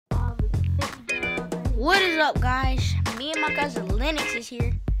What is up, guys? Me and my cousin Lennox is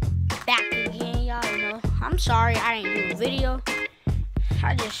here. Back again, y'all know. I'm sorry I didn't do a video.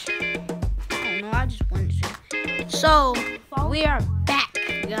 I don't know, I just wanted to. So, we are back,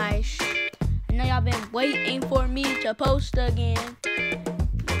 guys. I know y'all been waiting for me to post again.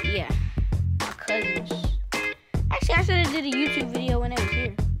 But yeah, my cousins. Actually, I should have did a YouTube video when they was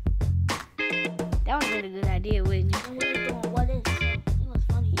here. That would have been a good idea, wouldn't it? And we were doing what is, so it was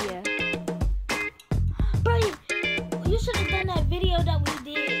funny. Yeah. Bro, you should have done that video that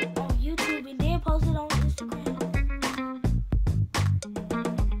we did on YouTube and then post it on Instagram.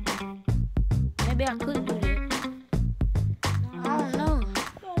 Maybe I could do that. I don't know.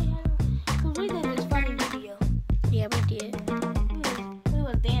 Because we did this funny video. Yeah, we did. We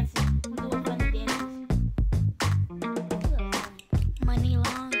was dancing. We doing funny dances. Money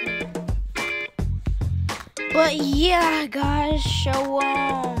longer. But yeah, guys, so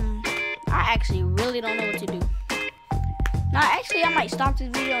I actually really don't know what to do. Now, actually, I might stop this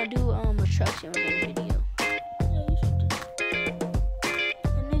video and do a truck simulator video. Yeah, you should do it.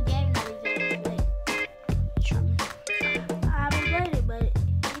 The new game that we got is lit. I haven't played it, but he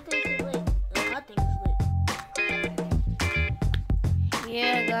thinks it's lit. Well, I think it's lit.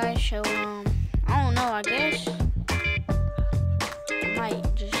 Yeah, guys, so I don't know, I guess I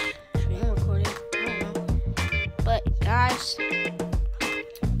might just screen record it. I don't know. But guys,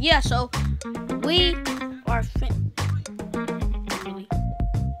 yeah, so we are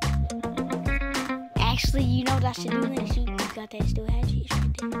actually, you know what I should do? You got that still hatchet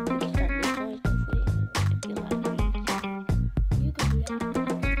right there. We can start recording stuff with it if you like. You can do that.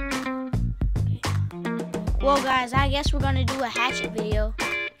 Okay. Well, guys, I guess we're gonna do a hatchet video,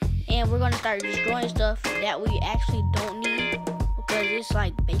 and we're gonna start destroying stuff that we actually don't need because it's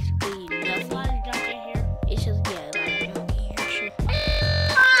like basically There's a lot nothing. of junk in here. It's just a lot of junk in here. Sure.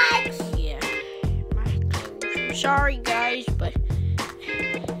 Yeah. I'm sorry, guys, but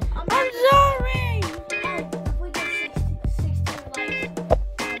I'm sorry. If we get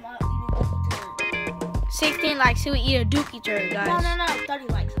 16 likes, 16 likes, he will eat a dookie turd, guys. No, 30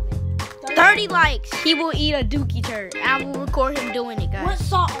 likes. 30 likes, he will eat a dookie turd. I will record him doing it, guys. With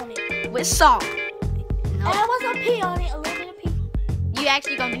salt on it. With salt. And No. there was a pea on it, a little bit of pea. You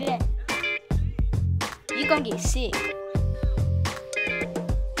actually gonna do that? You gonna get sick.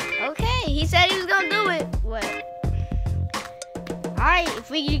 Okay, he said he was gonna do it. What? Alright, if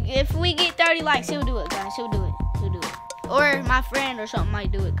we get 30 likes, he'll do it, guys. He'll do it. Or my friend or something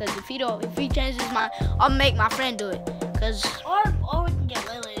might do it. Cause if he changes his mind, I'll make my friend do it. Cause Or we can get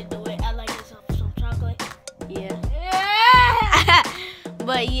Lily to do it. I like this some chocolate. yeah.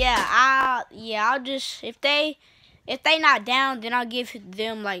 But yeah, I'll just if they not down, then I'll give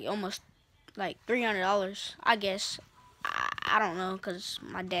them like almost like $300. I guess. I don't know, cause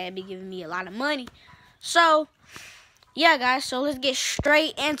my dad be giving me a lot of money. So yeah, guys. So let's get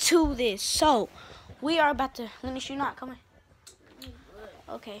straight into this. So we are about to. Lennox, you not coming?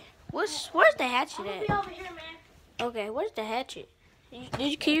 Okay. Where's the hatchet I'm gonna be at? over here, man. Okay, where's the hatchet?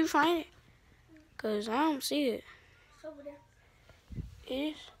 Can you find it? Cause I don't see it. It's over there. It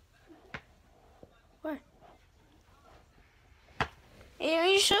is? Where? Yeah,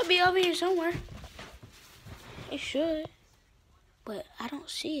 it should be over here somewhere. It should. But I don't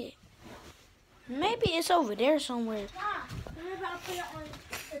see it. Maybe it's over there somewhere. Nah, we were about to put it on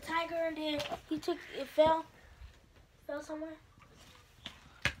the tiger and then it fell somewhere.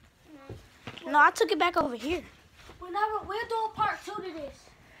 No, I took it back over here. We're doing part 2 to this.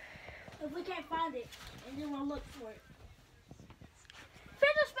 If we can't find it, and then we'll look for it.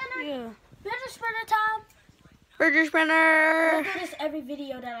 Fidget spinner. Yeah. Fidget spinner time. Fidget spinner. We'll do this every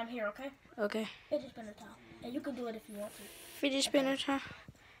video that I'm here, okay? Okay. Fidget spinner time. And you can do it if you want to. Fidget spinner time.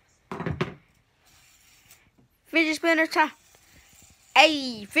 Fidget spinner time.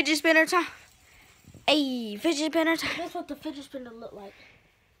 Hey, fidget spinner time. Hey, fidget spinner time. That's what the fidget spinner look like.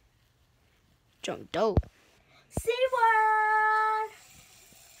 Junk dope. SeaWorld!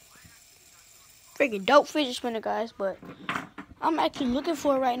 Freaking dope fidget spinner, guys, but I'm actually looking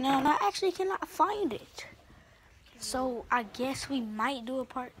for it right now, and I actually cannot find it. So I guess we might do a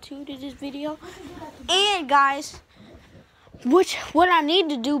part 2 to this video. And guys, what I need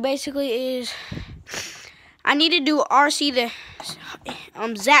to do basically is I need to do RC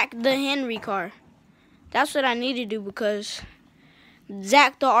the Zach the Henry car. That's what I need to do because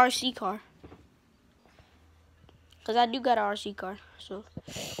Zach the RC car. Cause I do got an RC car, so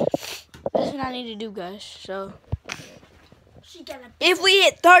that's what I need to do, guys. So if we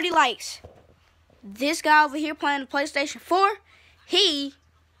hit 30 likes, this guy over here playing the PlayStation 4, he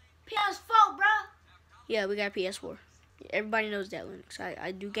PS4, bro. yeah, we got a PS4. Everybody knows that, Linux.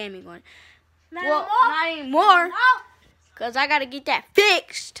 I do gaming on it. Not anymore. No. Because I got to get that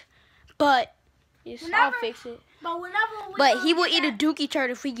fixed. But I'll fix it. But He will eat a dookie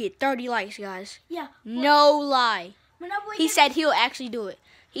turd if we get 30 likes, guys. Yeah. No lie. He Said said he'll actually do it.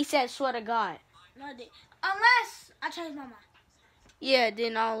 He said, swear to God. no, unless I change my mind. Yeah,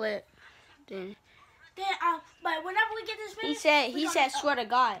 then I'll let. Then. But whenever we get this video, He said, swear to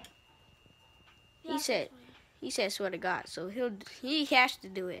God. Yeah, He said, swear to God. So he has to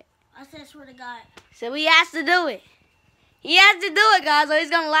do it. I said swear to God. So he has to do it. He has to do it, guys. So he's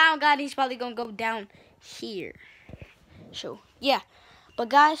gonna lie on God. He's probably gonna go down here. So yeah, but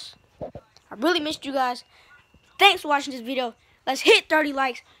guys, I really missed you guys. Thanks for watching this video. Let's hit 30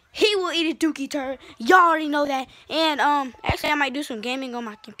 likes. He will eat a dookie turd. Y'all already know that. And actually I might do some gaming on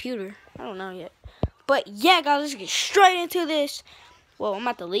my computer. I don't know yet. But yeah, guys, let's get straight into this. Well, I'm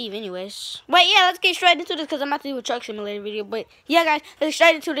about to leave anyways. But yeah, let's get straight into this because I'm about to do a truck simulator video. But yeah, guys, let's get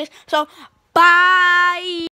straight into this. So bye.